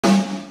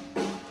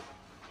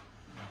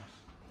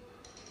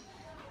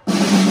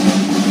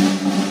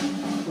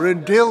We're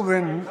in Deal, we're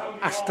in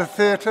Astor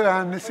Theatre,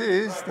 and this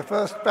is the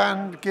first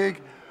band gig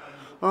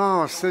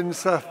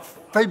since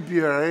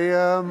February.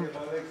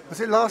 Was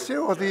it last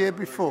year or the year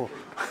before?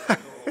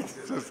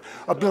 It's just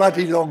a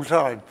bloody long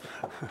time.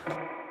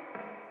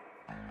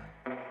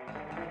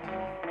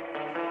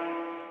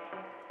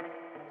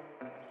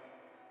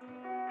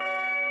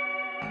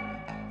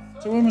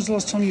 So when was the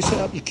last time you set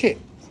up your kit?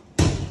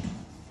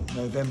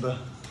 November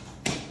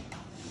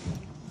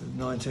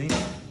 2019.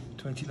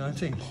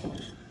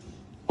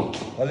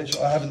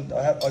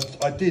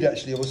 I did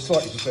actually, I was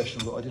slightly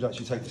professional, but I did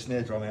actually take the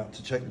snare drum out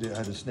to check that it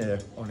had a snare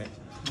on it.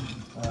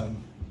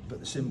 But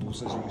the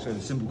cymbals, as you can see,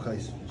 the cymbal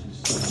case, which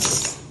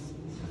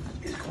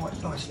is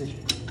quite nicely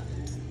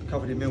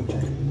covered in mildew.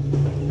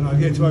 And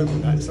I've yet to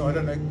open that, so I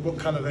don't know what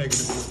colour they're going to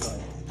be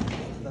like.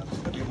 That's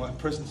going to be my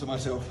present to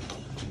myself,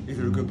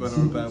 either a good one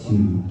or a bad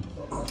one.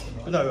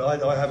 But no,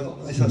 I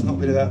haven't, this has not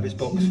been out of its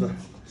box for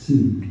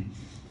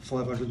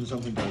 500 and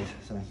something days,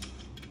 so.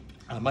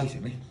 And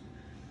amazingly,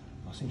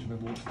 I seem to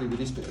remember what to do with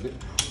this bit of it.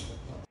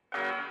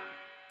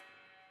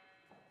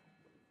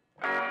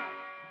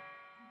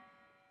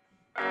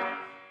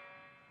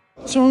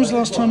 So when was the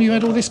last time you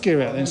had all this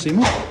gear out then,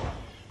 Seymour?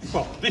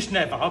 Well, this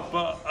never,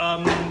 but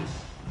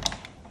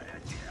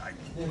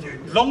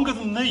longer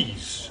than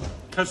these,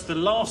 because the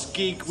last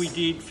gig we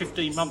did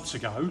 15 months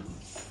ago,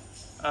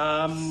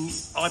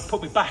 I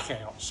put my back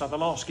out, so the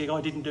last gig I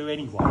didn't do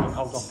anyway,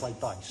 hold on, play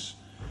bass.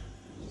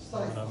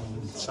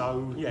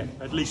 So yeah,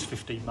 at least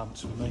 15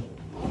 months for me.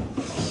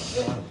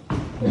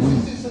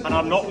 And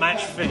I'm not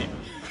match fit.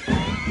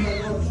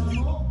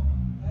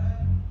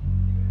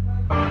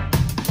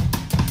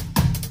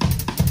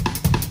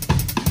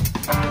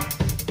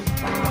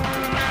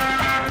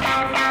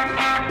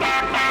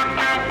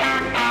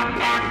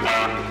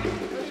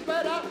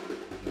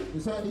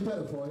 Is that any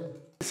better for you?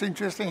 It's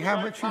interesting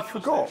how much you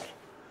forgot.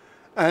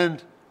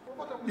 And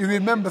you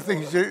remember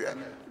things you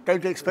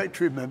don't expect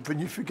to remember,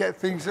 and you forget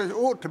things that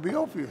ought to be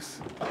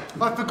obvious.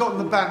 I've forgotten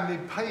the band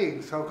need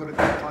paying, so I've got to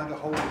go find a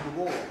hole in the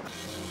wall.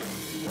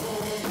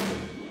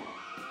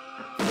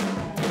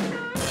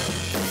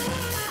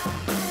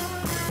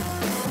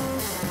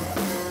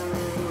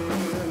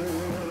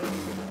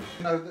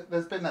 You know,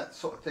 there's been that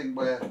sort of thing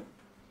where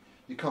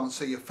you can't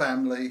see your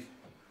family,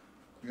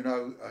 you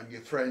know, and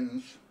your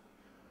friends,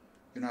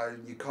 you know,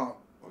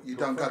 you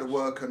don't go to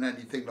work and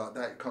anything like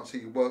that, you can't see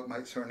your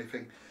workmates or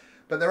anything.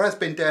 But there has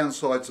been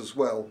downsides as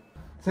well.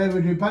 So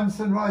we do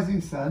Bunsen Rising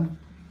Sun.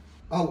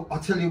 Oh, I'll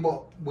tell you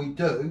what we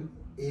do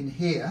in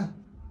here.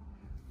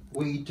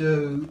 We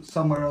do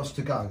Somewhere Else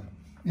to Go.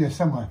 Yeah,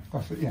 somewhere.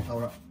 That's it, yeah.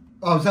 All right.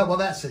 Oh, is that what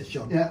that says,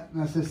 John? Yeah,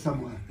 that says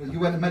somewhere. Well, you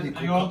went to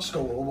medical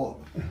school or what?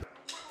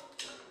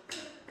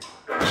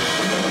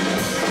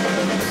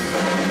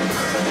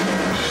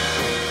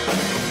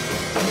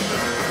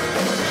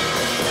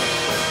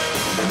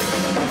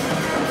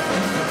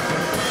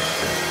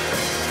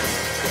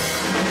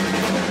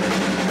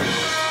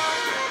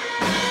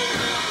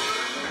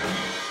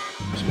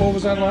 What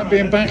was that like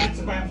being back?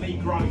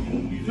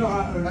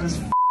 That's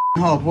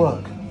hard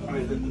work.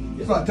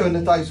 It's like doing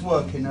a day's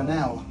work in an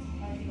hour.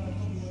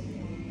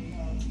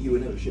 You were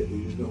never shit,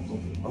 you was not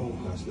confident. Oh,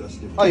 that's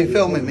different. Oh, you're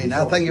filming me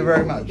now, thank you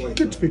very much.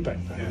 Good to be back.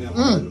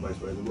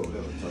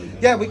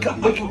 Yeah, we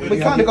kind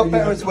of got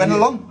better as we went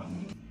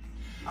along.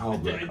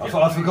 Oh,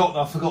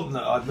 I've forgotten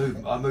that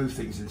I move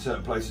things in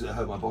certain places that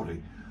hurt my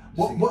body.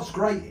 What's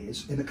great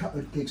is, in a couple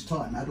of gigs'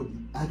 time,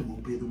 Adam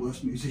will be the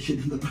worst musician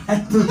in the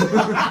band.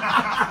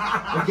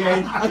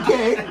 Again?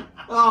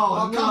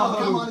 Oh, no.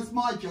 Come on, it's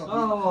my job.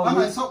 Oh,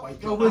 it's Otway's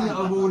job. I win an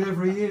award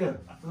every year.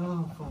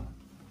 Oh, fun.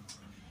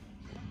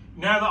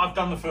 Now that I've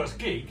done the first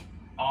gig,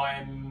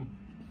 I'm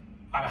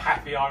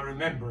happy I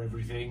remember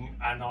everything,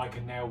 and I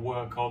can now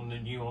work on the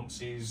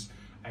nuances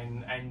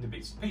and the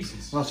bits and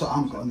pieces. Well, that's what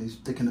I'm got, and he's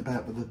dicking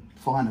about with the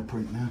finer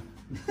print now.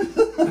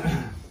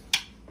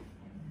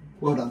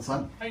 Well done,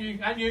 son. And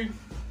you.